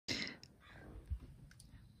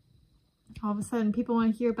all of a sudden people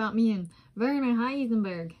want to hear about me and Werner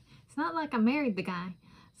Heisenberg. It's not like I married the guy.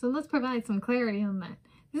 So let's provide some clarity on that.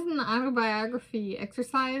 This is an autobiography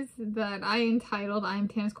exercise that I entitled, I am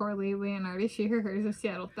Tanis Coralee Leonhardi, she, her, hers of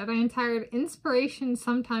Seattle, that I entitled Inspiration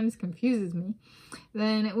Sometimes Confuses Me.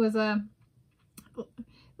 Then it was a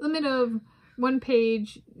limit of 1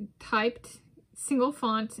 page typed single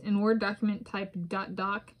font in Word document type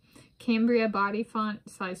 .doc, Cambria body font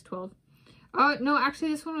size 12. Oh, no,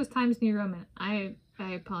 actually this one was Times New Roman. I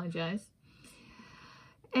apologize.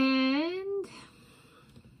 And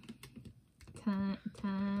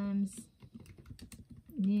Times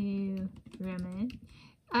New Roman.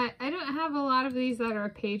 I don't have a lot of these that are a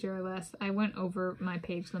page or less. I went over my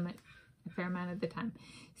page limit a fair amount of the time.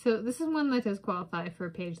 So this is one that does qualify for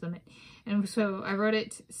a page limit. And so I wrote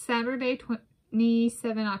it Saturday,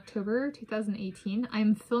 27 October 2018.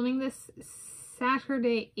 I'm filming this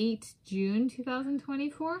Saturday, 8 June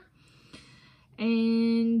 2024.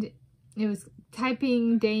 And it was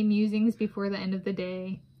typing day musings before the end of the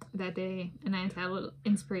day. That day, and I entitled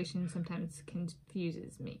Inspiration Sometimes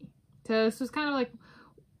Confuses Me. So this was kind of like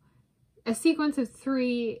a sequence of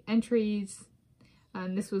 3 entries.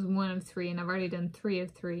 This was 1 of 3, and I've already done 3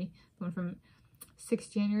 of 3. One from 6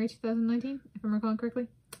 January 2019, if I'm recalling correctly.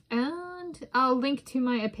 And I'll link to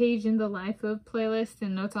my A Page in the Life of playlist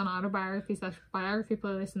and notes on autobiography / biography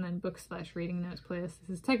playlist, and then book / reading notes playlist.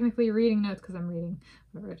 This is technically reading notes because I'm reading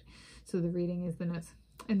what I wrote. So the reading is the notes,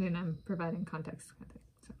 and then I'm providing context.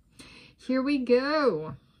 Here we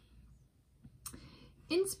go.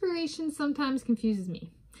 Inspiration sometimes confuses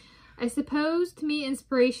me. I suppose to me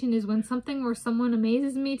inspiration is when something or someone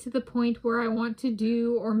amazes me to the point where I want to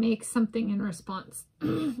do or make something in response.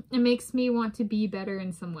 It makes me want to be better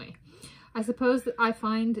in some way. I suppose that I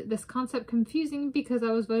find this concept confusing because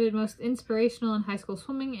I was voted most inspirational in high school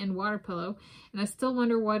swimming and water polo, and I still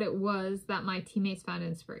wonder what it was that my teammates found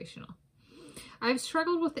inspirational. I've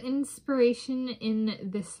struggled with inspiration in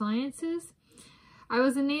the sciences. I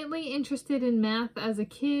was innately interested in math as a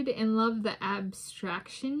kid and loved the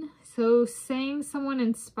abstraction, so saying someone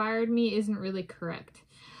inspired me isn't really correct.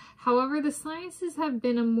 However, the sciences have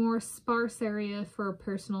been a more sparse area for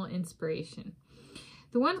personal inspiration.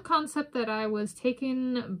 The one concept that I was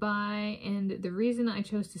taken by, and the reason I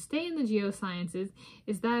chose to stay in the geosciences,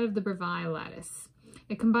 is that of the Bravais lattice.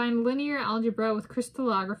 It combined linear algebra with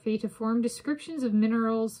crystallography to form descriptions of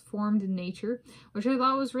minerals formed in nature, which I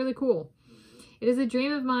thought was really cool. It is a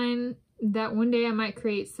dream of mine that one day I might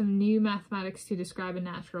create some new mathematics to describe a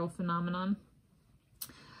natural phenomenon.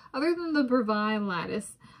 Other than the Bravais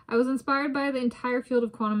lattice, I was inspired by the entire field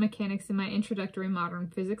of quantum mechanics in my introductory modern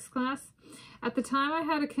physics class. At the time I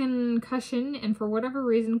had a concussion, and for whatever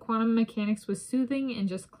reason quantum mechanics was soothing and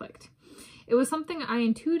just clicked. It was something I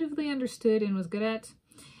intuitively understood and was good at.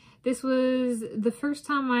 This was the first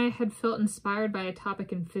time I had felt inspired by a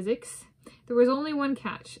topic in physics. There was only one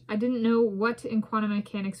catch. I didn't know what in quantum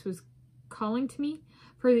mechanics was calling to me.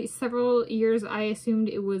 For several years I assumed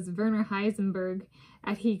it was Werner Heisenberg,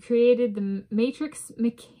 as he created the matrix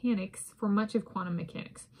mechanics for much of quantum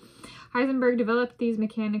mechanics. Heisenberg developed these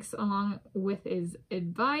mechanics along with his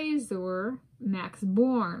advisor, Max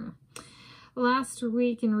Born. Last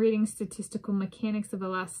week in reading Statistical Mechanics of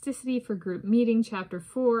Elasticity for Group Meeting, Chapter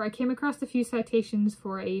 4, I came across a few citations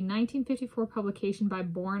for a 1954 publication by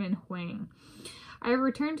Born and Huang. I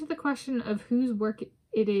returned to the question of whose work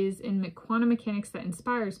it is in quantum mechanics that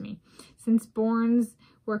inspires me. Since Born's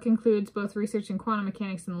work includes both research in quantum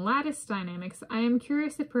mechanics and lattice dynamics, I am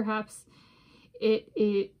curious if perhaps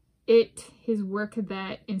his work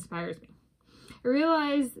that inspires me. I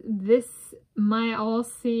realize this might all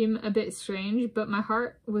seem a bit strange, but my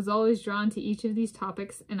heart was always drawn to each of these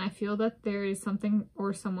topics, and I feel that there is something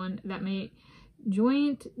or someone that may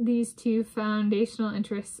join these two foundational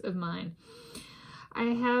interests of mine. I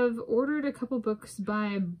have ordered a couple books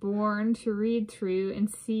by Born to read through and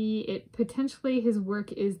see if potentially his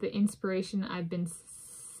work is the inspiration I've been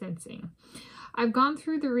sensing. I've gone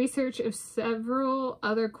through the research of several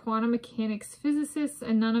other quantum mechanics physicists,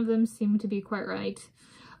 and none of them seem to be quite right.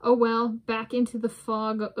 Oh well, back into the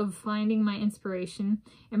fog of finding my inspiration,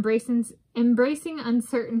 embracing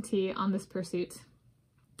uncertainty on this pursuit.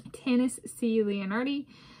 Tanis C. Leonhardi,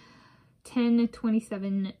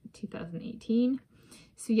 10/27/2018.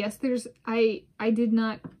 So yes, I did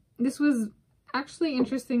not, this was actually,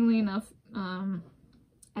 interestingly enough,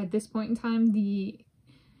 at this point in time,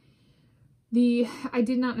 I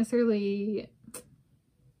did not necessarily,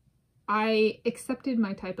 I accepted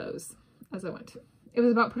my typos as I went. it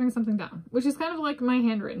was about putting something down, which is kind of like my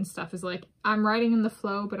handwritten stuff is like, I'm writing in the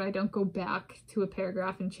flow, but I don't go back to a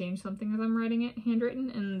paragraph and change something as I'm writing it handwritten.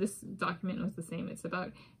 And this document was the same. It's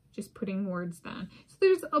about just putting words down. So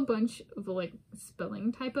there's a bunch of like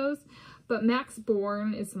spelling typos, but Max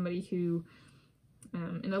Born is somebody who,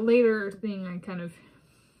 in a later thing, I kind of,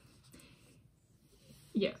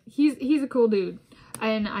 yeah, he's a cool dude.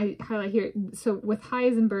 And I highlight here, so with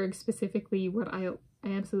Heisenberg specifically, what I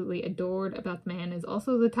absolutely adored about the man is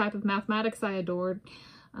also the type of mathematics I adored,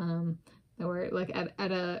 that were like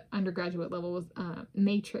at a undergraduate level was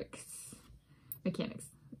matrix mechanics,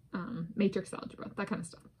 matrix algebra, that kind of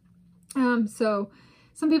stuff. So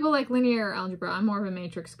some people like linear algebra. I'm more of a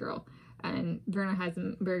matrix girl, and Werner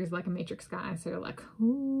Heisenberg is like a matrix guy, so you're like,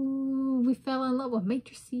 ooh, we fell in love with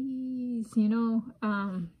matrices, you know.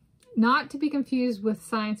 Not to be confused with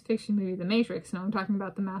science fiction movie The Matrix. No, I'm talking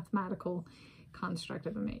about the mathematical construct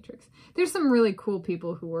of a matrix. There's some really cool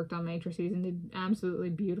people who worked on matrices and did absolutely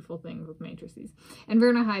beautiful things with matrices. And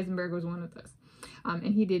Werner Heisenberg was one of those.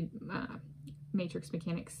 And he did matrix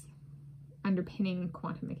mechanics underpinning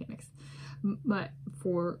quantum mechanics. But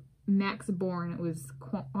for Max Born, it was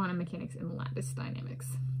quantum mechanics and lattice dynamics.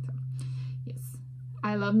 So, yes.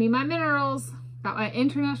 I love me my minerals. Got my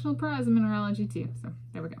international prize in mineralogy too. So,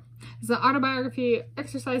 there we go. The autobiography,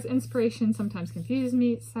 exercise inspiration sometimes confuses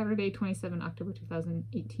me. Saturday, 27 October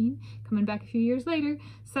 2018. Coming back a few years later,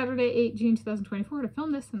 Saturday, 8 June 2024 to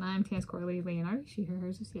film this. And I'm Tanis Coralee Leonhardi. She, her,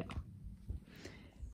 hers of Seattle.